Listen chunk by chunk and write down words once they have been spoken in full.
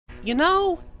You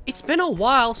know, it's been a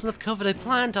while since I've covered a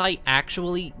plant I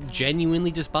actually genuinely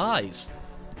despise.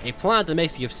 A plant that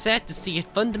makes me upset to see it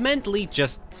fundamentally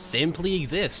just simply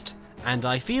exist, and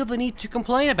I feel the need to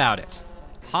complain about it.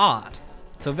 Hard.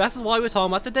 So that's why we're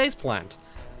talking about today's plant.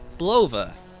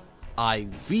 Blover. I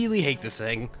really hate this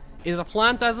thing. It is a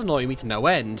plant that has annoyed me to no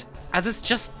end, as it's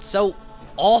just so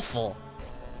awful.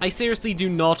 I seriously do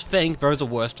not think there is a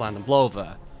worse plant than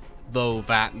Blover, though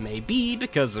that may be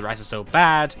because the rest is so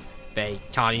bad, they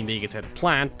can't even be considered a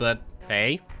plant, but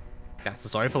hey, that's a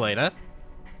story for later.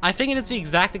 I think it is the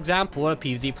exact example of what a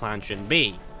PvZ plant shouldn't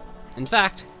be. In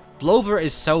fact, Blover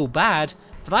is so bad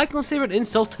that I consider it an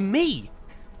insult to me,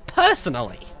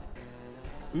 personally.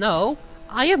 No,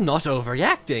 I am not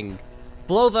overreacting.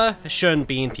 Blover shouldn't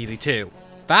be in PvZ2.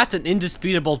 That's an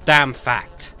indisputable damn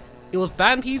fact. It was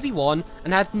banned in PvZ1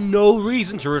 and had no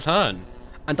reason to return.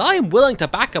 And I am willing to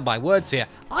back up my words here.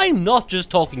 I'm not just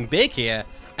talking big here.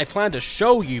 I plan to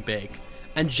show you big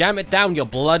and jam it down your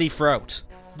bloody throat.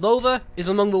 Blover is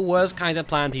among the worst kinds of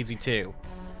plant in PvZ2.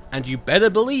 And you better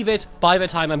believe it by the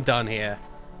time I'm done here.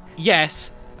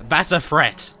 Yes, that's a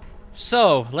threat.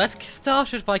 So, let's get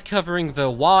started by covering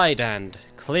the wide and,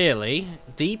 clearly,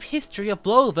 deep history of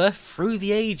Blover through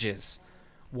the ages.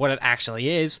 What it actually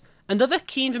is, and other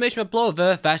key information about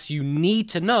Blover that you need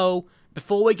to know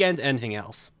before we get into anything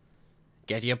else.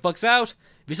 Get your books out,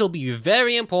 this will be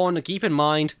very important to keep in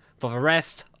mind for the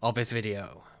rest of this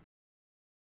video.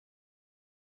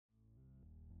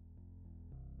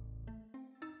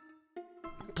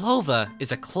 Blover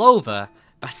is a clover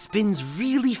that spins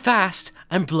really fast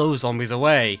and blows zombies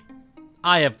away.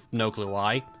 I have no clue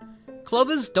why.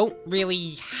 Clovers don't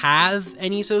really have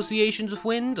any associations with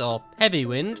wind or heavy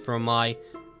wind from my,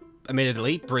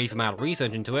 admittedly, brief amount of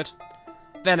research into it.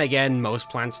 Then again, most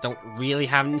plants don't really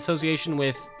have an association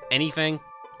with anything.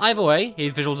 Either way,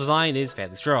 his visual design is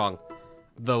fairly strong,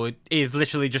 though it is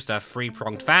literally just a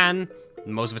three-pronged fan,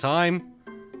 most of the time.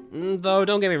 Though,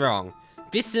 don't get me wrong,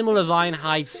 this similar design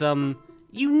hides some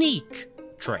unique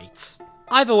traits.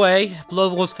 Either way,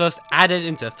 Blover was first added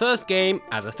into the first game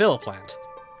as a filler plant.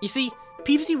 You see,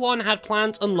 PvZ1 had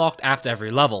plants unlocked after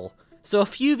every level, so a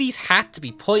few of these had to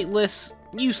be pointless,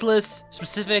 useless,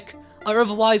 specific, or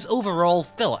otherwise overall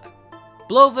filler.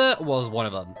 Blover was one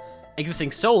of them,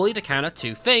 existing solely to counter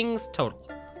two things total.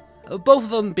 Both of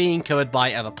them being covered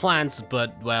by other plants,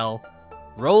 but, well,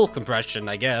 role compression,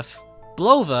 I guess.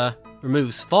 Blover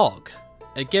removes fog,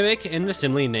 a gimmick in the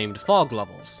similarly named fog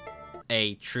levels.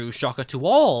 A true shocker to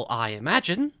all, I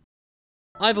imagine.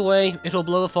 Either way, it'll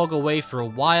blow the fog away for a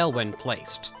while when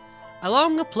placed,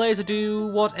 allowing the player to do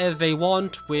whatever they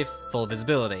want with full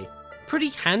visibility. Pretty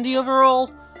handy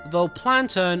overall, though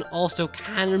Planturn also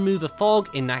can remove the fog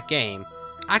in that game,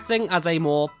 acting as a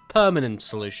more permanent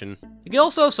solution. You can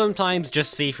also sometimes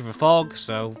just see through the fog,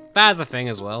 so that's a thing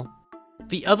as well.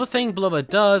 The other thing Blover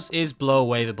does is blow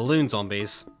away the balloon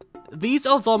zombies. These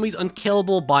are zombies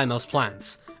unkillable by most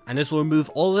plants, and this will remove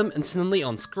all of them instantly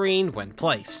on screen when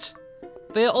placed.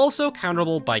 They are also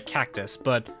counterable by cactus,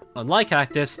 but unlike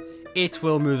cactus, it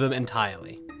will remove them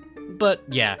entirely. But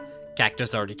yeah,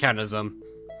 cactus already counters them.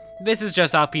 This is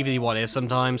just how PvZ1 is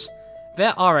sometimes.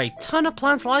 There are a ton of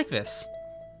plants like this.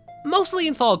 Mostly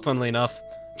in fog, funnily enough.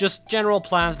 Just general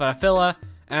plants that are filler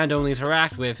and only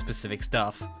interact with specific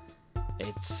stuff.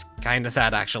 It's kinda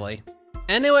sad actually.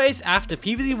 Anyways, after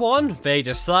PvZ1, they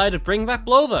decided to bring back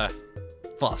Blover.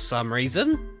 For some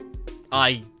reason.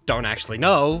 I don't actually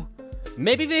know.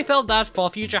 Maybe they felt that Far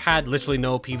Future had literally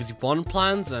no PvZ1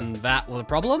 plans and that was a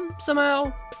problem,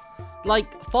 somehow?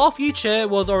 Like, Far Future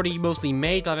was already mostly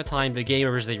made by the time the game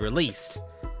originally released,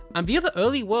 and the other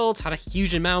early worlds had a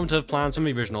huge amount of plans from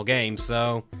the original game,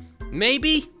 so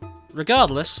maybe?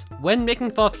 Regardless, when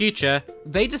making Far Future,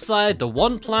 they decided the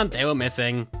one plant they were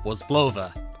missing was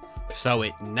Blover. So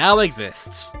it now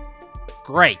exists.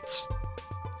 Great.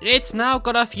 It's now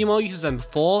got a few more uses than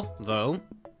before, though,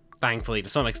 thankfully to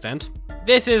some extent.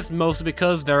 This is mostly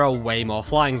because there are way more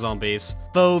flying zombies,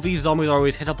 though these zombies are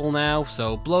always hittable now,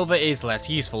 so Blover is less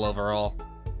useful overall.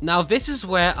 Now this is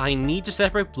where I need to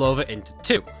separate Blover into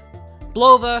two,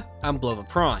 Blover and Blover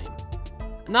Prime.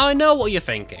 Now I know what you're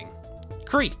thinking.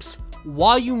 Creeps,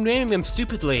 why are you naming them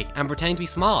stupidly and pretending to be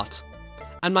smart?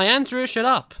 And my answer is shut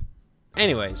up.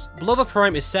 Anyways, Blover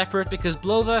Prime is separate because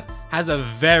Blover has a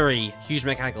very huge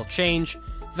mechanical change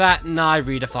that now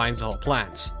redefines the whole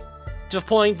plant, to the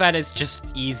point that it's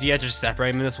just easier to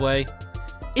separate them this way.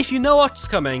 If you know what's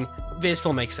coming, this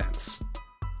will make sense.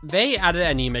 They added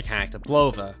a new mechanic to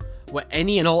Blover, where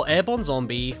any and all airborne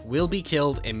zombie will be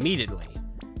killed immediately.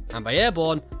 And by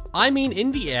airborne, I mean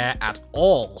in the air at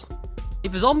all.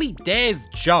 If a zombie dares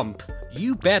jump,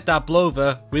 you bet that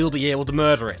Blover will be able to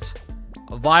murder it.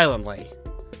 Violently.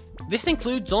 This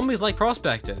includes zombies like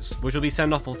prospectors, which will be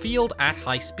sent off the field at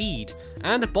high speed,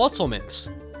 and bots or imps.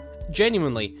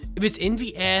 Genuinely, if it's in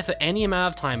the air for any amount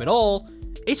of time at all,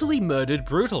 it will be murdered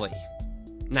brutally.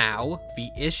 Now, the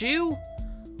issue?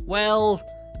 Well,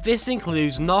 this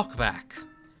includes knockback.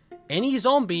 Any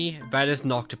zombie that is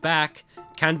knocked back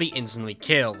can be instantly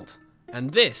killed.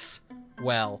 And this,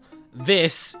 well,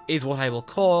 this is what I will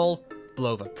call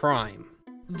Blover Prime.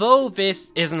 Though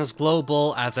this isn't as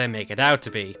global as I make it out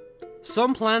to be.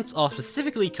 Some plants are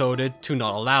specifically coded to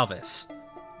not allow this.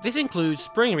 This includes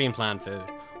spring green plant food,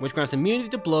 which grants immunity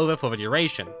to Blover for the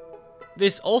duration.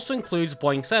 This also includes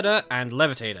Poinsettia and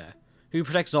Levitator, who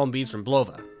protect zombies from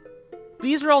Blover.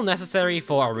 These are all necessary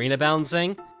for arena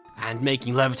balancing, and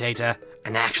making Levitator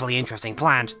an actually interesting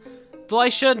plant, though I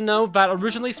should note that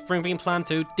originally spring green plant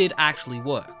food did actually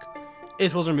work.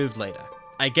 It was removed later,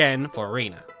 again for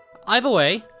arena. Either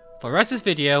way, for the rest of this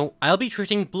video, I'll be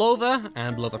treating Blover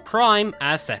and Blover Prime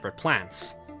as separate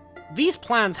plants. These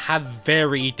plants have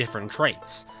very different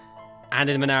traits, and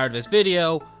in the narrative of this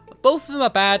video, both of them are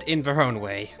bad in their own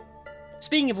way.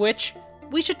 Speaking of which,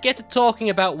 we should get to talking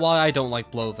about why I don't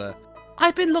like Blover.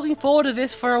 I've been looking forward to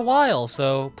this for a while,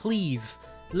 so please,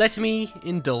 let me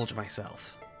indulge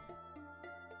myself.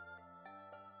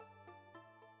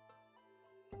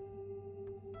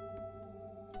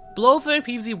 Blover in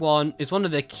PvZ1 is one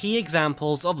of the key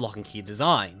examples of lock and key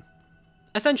design.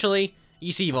 Essentially,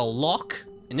 you see the lock,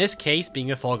 in this case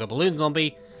being a fog or balloon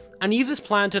zombie, and use this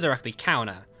plan to directly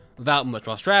counter, without much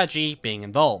more strategy being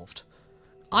involved.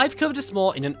 I've covered this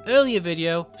more in an earlier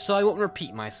video, so I won't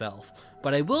repeat myself,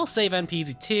 but I will say that in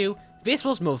PvZ2, this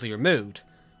was mostly removed,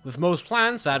 with most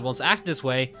plans that once acted this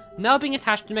way now being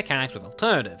attached to mechanics with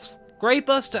alternatives.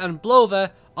 Gravebuster and Blover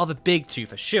are the big two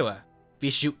for sure. The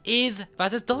issue is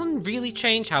that this doesn't really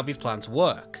change how these plans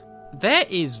work. There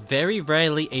is very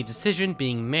rarely a decision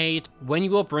being made when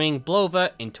you are bringing Blover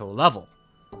into a level.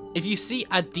 If you see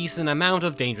a decent amount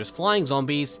of dangerous flying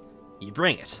zombies, you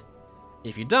bring it.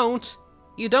 If you don't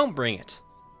bring it.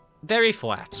 Very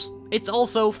flat. It's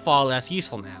also far less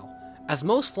useful now, as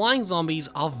most flying zombies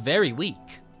are very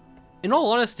weak. In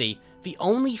all honesty, the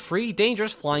only 3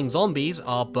 dangerous flying zombies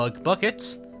are Bug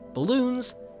Buckets,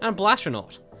 Balloons, and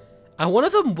Blastronaut, and one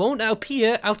of them won't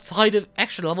appear outside of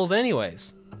extra levels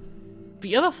anyways.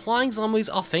 The other flying zombies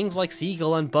are things like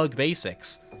Seagull and Bug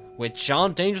Basics, which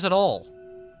aren't dangerous at all.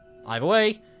 Either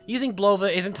way, using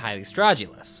Blover is entirely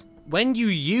strategyless. When you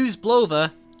use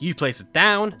Blover, you place it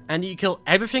down, and you kill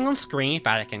everything on screen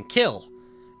that it can kill.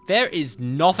 There is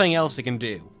nothing else it can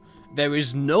do. There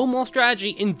is no more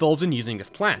strategy involved in using this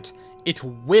plant. It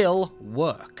will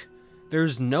work. There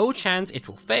is no chance it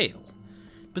will fail.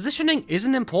 Positioning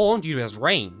isn't important due to its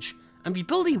range, and the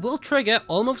ability will trigger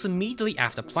almost immediately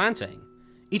after planting.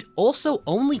 It also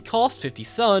only costs 50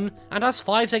 sun and has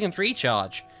 5 seconds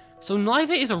recharge, so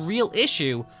neither is a real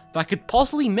issue that could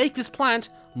possibly make this plant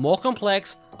more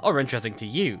complex or interesting to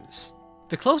use.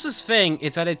 The closest thing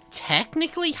is that it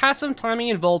technically has some timing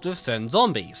involved with certain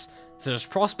zombies, such as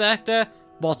Prospector,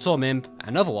 Bots or Imp,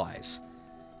 and otherwise.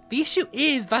 The issue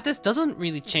is that this doesn't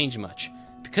really change much,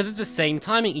 because it's the same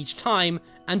timing each time,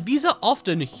 and these are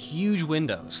often huge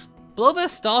windows. Blover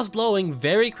starts blowing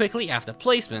very quickly after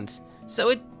placement, so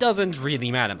it doesn't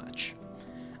really matter much.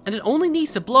 And it only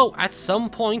needs to blow at some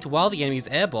point while the enemy is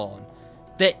airborne.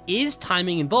 There is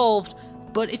timing involved,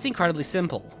 but it's incredibly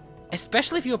simple,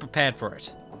 especially if you are prepared for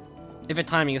it. If the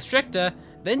timing is stricter,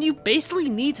 then you basically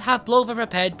need to have Blover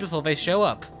prepared before they show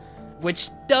up, which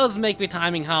does make the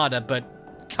timing harder,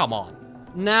 but come on.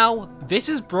 Now, this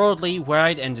is broadly where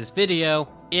I'd end this video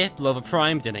if Blover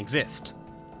Prime didn't exist.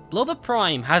 Blover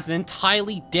Prime has an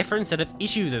entirely different set of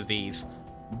issues as these,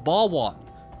 bar 1,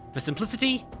 the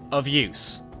simplicity of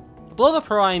use. Blover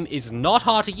Prime is not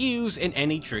hard to use in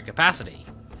any true capacity.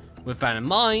 With that in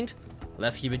mind,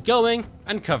 let's keep it going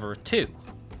and cover it too.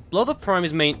 Blover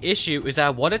Prime's main issue is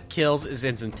that what it kills is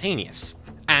instantaneous,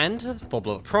 and, for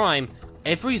Blover Prime,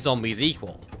 every zombie is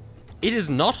equal. It is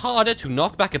not harder to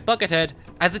knock back a Buckethead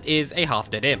as it is a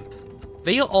half-dead imp.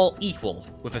 They are all equal,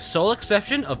 with the sole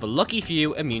exception of the lucky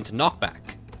few immune to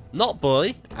knockback. Not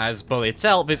Bully, as Bully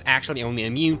itself is actually only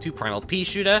immune to Primal Pea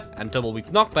Shooter and Double Weak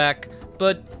Knockback,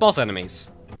 but boss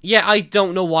enemies. Yeah, I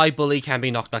don't know why Bully can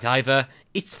be knocked back either.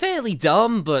 It's fairly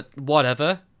dumb, but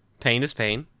whatever. Pain is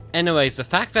pain. Anyways, the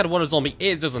fact that what a zombie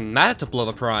is doesn't matter to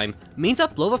Blover Prime means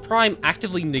that Blover Prime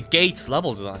actively negates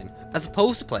level design, as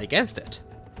opposed to play against it.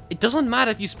 It doesn't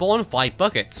matter if you spawn 5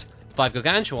 buckets, 5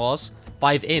 gargantuars,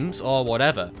 5 imps, or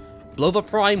whatever. Blover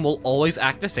Prime will always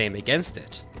act the same against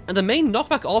it. And the main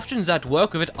knockback options that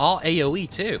work with it are AoE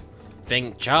too.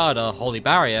 Think Charred or Holy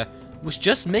Barrier, which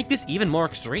just make this even more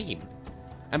extreme.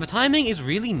 And the timing is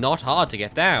really not hard to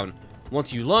get down.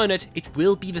 Once you learn it, it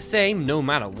will be the same no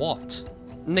matter what.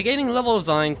 Negating level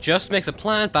design just makes a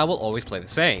plant that will always play the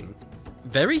same.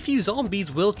 Very few zombies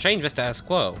will change the status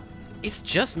quo. It's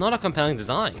just not a compelling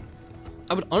design.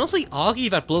 I would honestly argue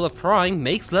that Blover Prime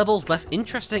makes levels less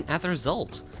interesting as a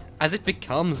result, as it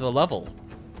becomes a level.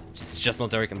 It's just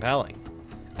not very compelling.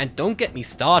 And don't get me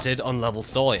started on level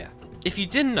Stalia. If you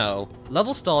didn't know,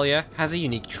 level Stalia has a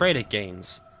unique trait it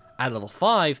gains. At level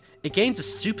 5, it gains a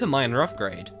super minor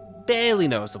upgrade, barely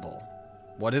noticeable.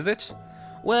 What is it?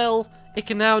 Well, it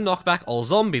can now knock back all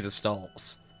zombies it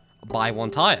stalls, by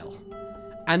 1 tile.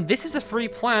 And this is a free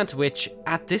plant which,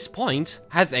 at this point,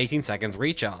 has 18 seconds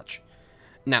recharge.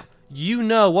 Now, you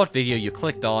know what video you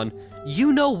clicked on,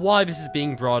 you know why this is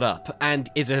being brought up, and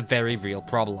is a very real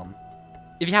problem.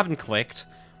 If you haven't clicked,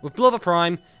 with Blover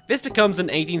Prime, this becomes an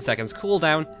 18 seconds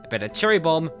cooldown, but a cherry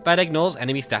bomb that ignores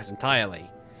enemy stats entirely.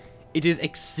 It is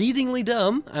exceedingly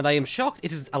dumb, and I am shocked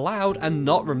it is allowed and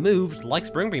not removed like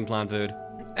Spring Bean plant food.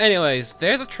 Anyways,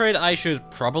 there's a trait I should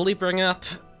probably bring up.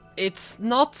 It's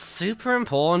not super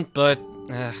important, but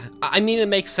I mean it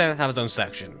makes sense to have its own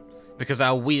section, because of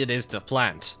how weird it is to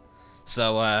plant.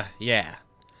 So, yeah.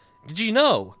 Did you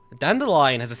know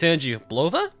Dandelion has a synergy with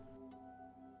Blover?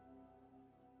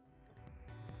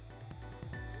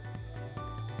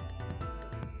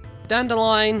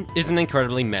 Dandelion is an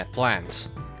incredibly meh plant.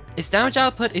 Its damage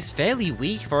output is fairly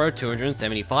weak for a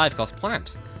 275 cost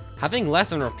plant, having less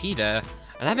than Repeater,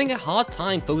 and having a hard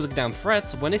time focusing down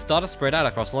threats when it starts to spread out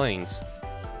across lanes.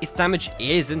 Its damage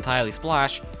is entirely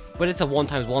splash, but it's a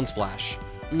 1x1 splash,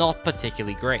 not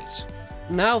particularly great.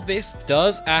 Now this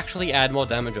does actually add more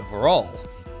damage overall,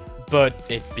 but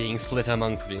it being split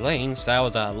among 3 lanes, that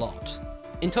was a lot.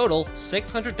 In total,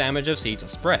 600 damage of seeds are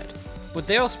spread, but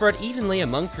they are spread evenly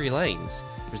among 3 lanes,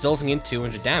 resulting in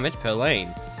 200 damage per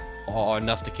lane, or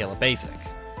enough to kill a basic.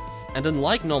 And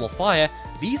unlike normal fire,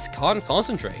 these can't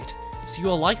concentrate, so you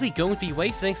are likely going to be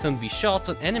wasting some of these shots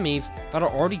on enemies that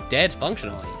are already dead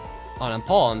functionally,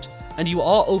 unimpalmed, and you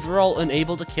are overall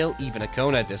unable to kill even a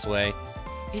Conad this way.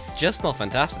 It's just not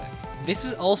fantastic. This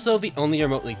is also the only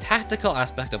remotely tactical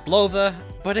aspect of Blover,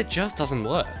 but it just doesn't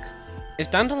work.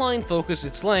 If Dandelion focused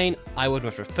its lane, I would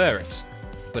much prefer it,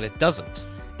 but it doesn't.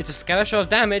 It's a scattershot of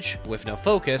damage with no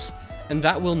focus, and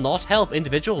that will not help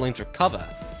individual lanes recover,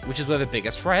 which is where the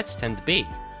biggest threats tend to be.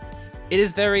 It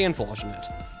is very unfortunate,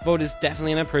 but it is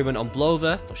definitely an improvement on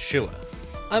Blover for sure.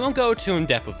 I won't go too in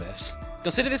depth with this.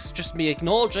 Consider this just me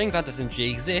acknowledging that the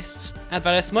synergy exists, and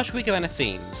that it's much weaker than it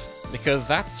seems, because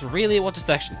that's really what this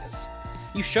section is.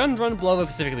 You shouldn't run Blover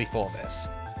specifically for this.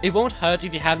 It won't hurt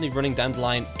if you haven't been running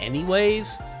Dandelion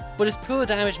anyways, but its poor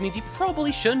damage means you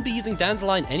probably shouldn't be using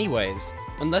Dandelion anyways,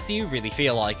 unless you really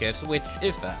feel like it, which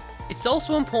is fair. It's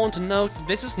also important to note that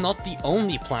this is not the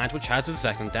only plant which has its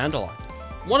effect on Dandelion.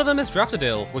 One of them is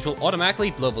Daffodil, which will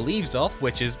automatically blow the leaves off,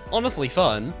 which is honestly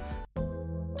fun.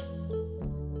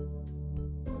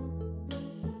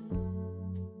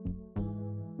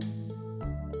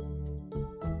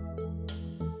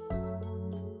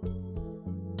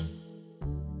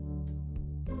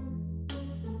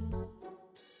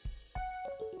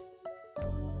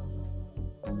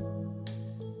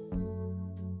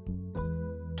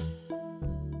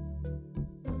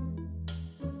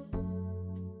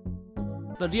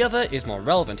 But the other is more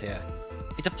relevant here.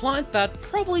 It's a plant that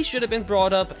probably should have been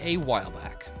brought up a while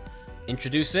back.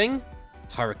 Introducing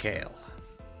Hurrikale.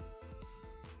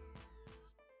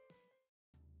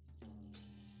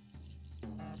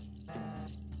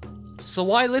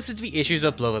 So I listed the issues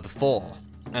of Blover before,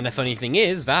 and the funny thing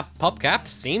is that PopCap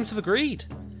seems to have agreed,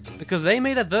 because they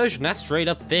made a version that straight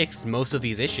up fixed most of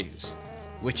these issues,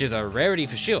 which is a rarity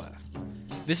for sure.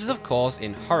 This is of course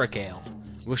in Hurrikale,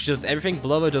 which does everything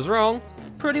Blover does wrong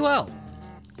pretty well.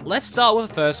 Let's start with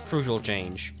the first crucial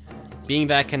change, being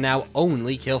that it can now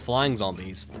only kill flying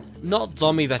zombies, not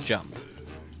zombies that jump.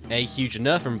 A huge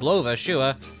nerf from Blover,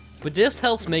 sure, but this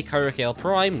helps make Hurrikale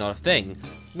Prime not a thing,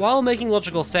 while making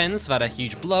logical sense that a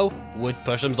huge blow would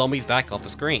push some zombies back off the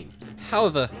screen.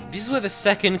 However, this is where the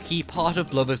second key part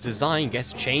of Blover's design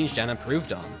gets changed and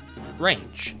improved on: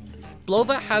 range.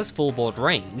 Blover has full board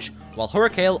range, while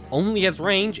Hurrikale only has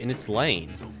range in its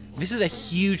lane. This is a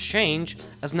huge change,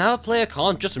 as now a player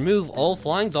can't just remove all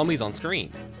flying zombies on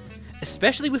screen.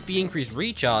 Especially with the increased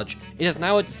recharge, it is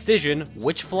now a decision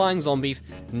which flying zombies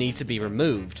need to be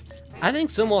removed, adding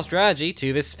some more strategy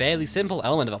to this fairly simple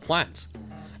element of a plant.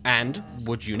 And,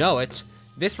 would you know it,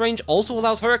 this range also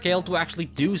allows Hurrikale to actually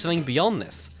do something beyond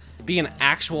this, be an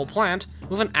actual plant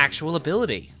with an actual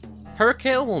ability.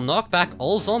 Hurrikale will knock back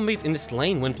all zombies in its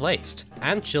lane when placed,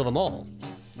 and chill them all.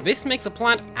 This makes a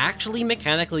plant actually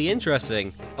mechanically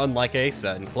interesting, unlike a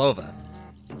certain clover.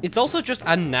 It's also just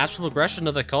a natural progression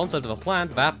of the concept of a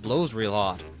plant that blows real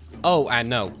hard. Oh, and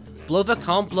no, Blover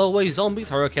can't blow away zombies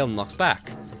Hurrikale knocks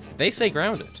back. They stay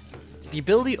grounded. The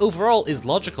ability overall is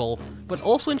logical, but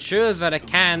also ensures that it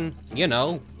can, you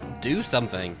know, do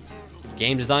something.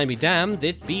 Game design be damned,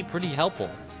 it'd be pretty helpful.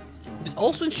 This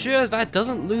also ensures that it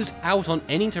doesn't lose out on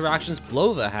any interactions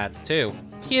Blover had too.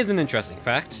 Here's an interesting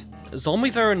fact.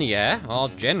 Zombies that are in the air are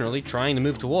generally trying to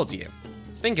move towards you.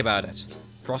 Think about it.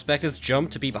 Prospectors jump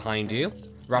to be behind you,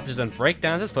 raptors and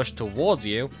breakdancers push towards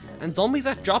you, and zombies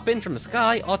that drop in from the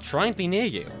sky are trying to be near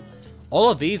you.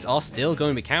 All of these are still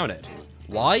going to be counted.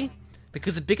 Why?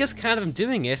 Because the biggest count of them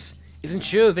doing this is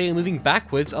ensure they are moving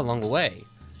backwards along the way.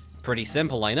 Pretty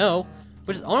simple, I know,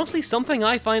 but it's honestly something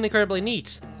I find incredibly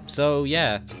neat. So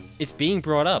yeah, it's being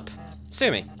brought up.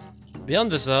 Sue me.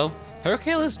 Beyond this though,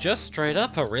 Hurrikale is just straight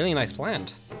up a really nice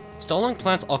plant. Stalling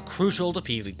plants are crucial to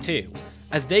PvZ too,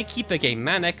 as they keep the game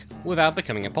manic without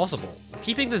becoming impossible,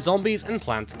 keeping the zombies and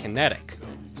plants kinetic.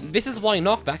 This is why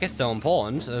knockback is so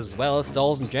important, as well as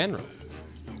stalls in general.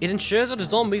 It ensures that the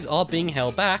zombies are being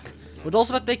held back, but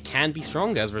also that they can be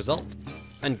stronger as a result.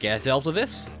 And guess who helps with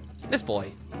this? This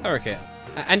boy, Hurrikale.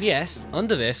 And yes,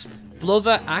 under this,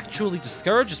 Blover actually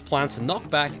discourages plants to knock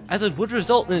back, as it would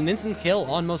result in an instant kill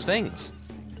on most things.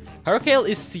 Hurrikale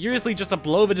is seriously just a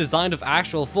Blover designed with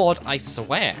actual thought, I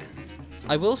swear.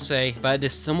 I will say that it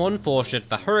is somewhat unfortunate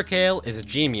that Hurrikale is a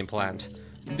gemium plant.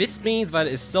 This means that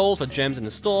it is sold for gems in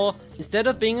the store instead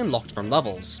of being unlocked from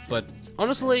levels, but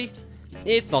honestly,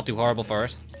 it's not too horrible for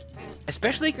it.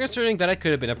 Especially considering that it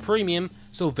could have been a premium,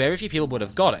 so very few people would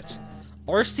have got it.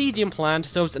 Or a Seedium plant,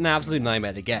 so it's an absolute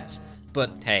nightmare to get.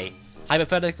 But hey,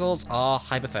 hypotheticals are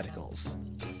hypotheticals.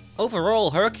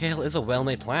 Overall, Hurrikale is a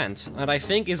well-made plant, and I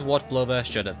think is what Blover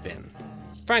should have been.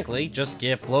 Frankly, just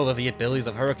give Blover the abilities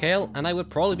of Hurrikale, and I would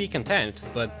probably be content,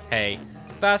 but hey,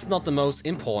 that's not the most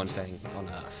important thing on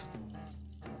Earth.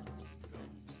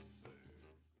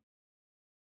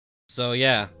 So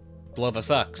yeah, Blover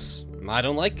sucks. I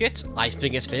don't like it, I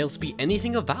think it fails to be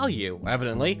anything of value,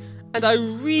 evidently, and I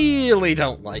really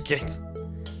don't like it.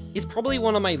 It's probably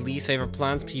one of my least favorite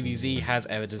plants PvZ has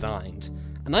ever designed,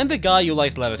 and I'm the guy who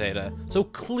likes Levitator, so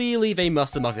clearly they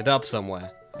must have mucked it up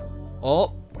somewhere.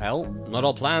 Or, well, not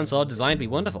all plants are designed to be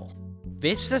wonderful.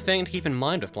 This is a thing to keep in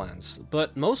mind with plants,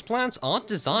 but most plants aren't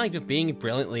designed with being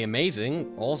brilliantly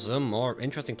amazing, awesome, or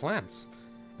interesting plants.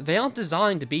 They aren't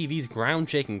designed to be these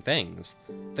ground-shaking things.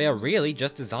 They are really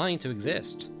just designed to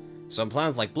exist. Some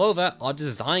plants like Blover are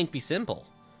designed to be simple,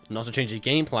 not to change your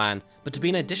game plan, but to be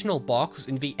an additional box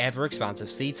in the ever-expansive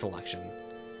seed selection.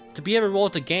 To be a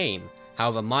reward to game,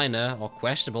 however minor or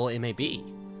questionable it may be.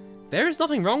 There is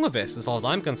nothing wrong with this as far as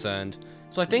I'm concerned,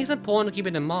 so I think it's important to keep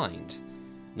it in mind.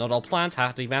 Not all plants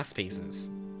have to be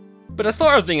masterpieces. But as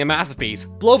far as being a masterpiece,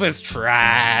 Blover's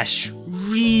trash.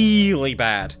 Really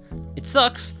bad. It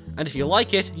sucks, and if you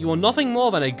like it, you are nothing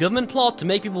more than a government plot to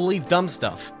make people believe dumb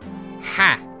stuff.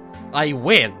 Ha! I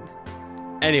win!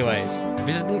 Anyways,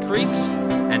 this has been Creeps,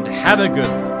 and have a good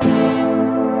one.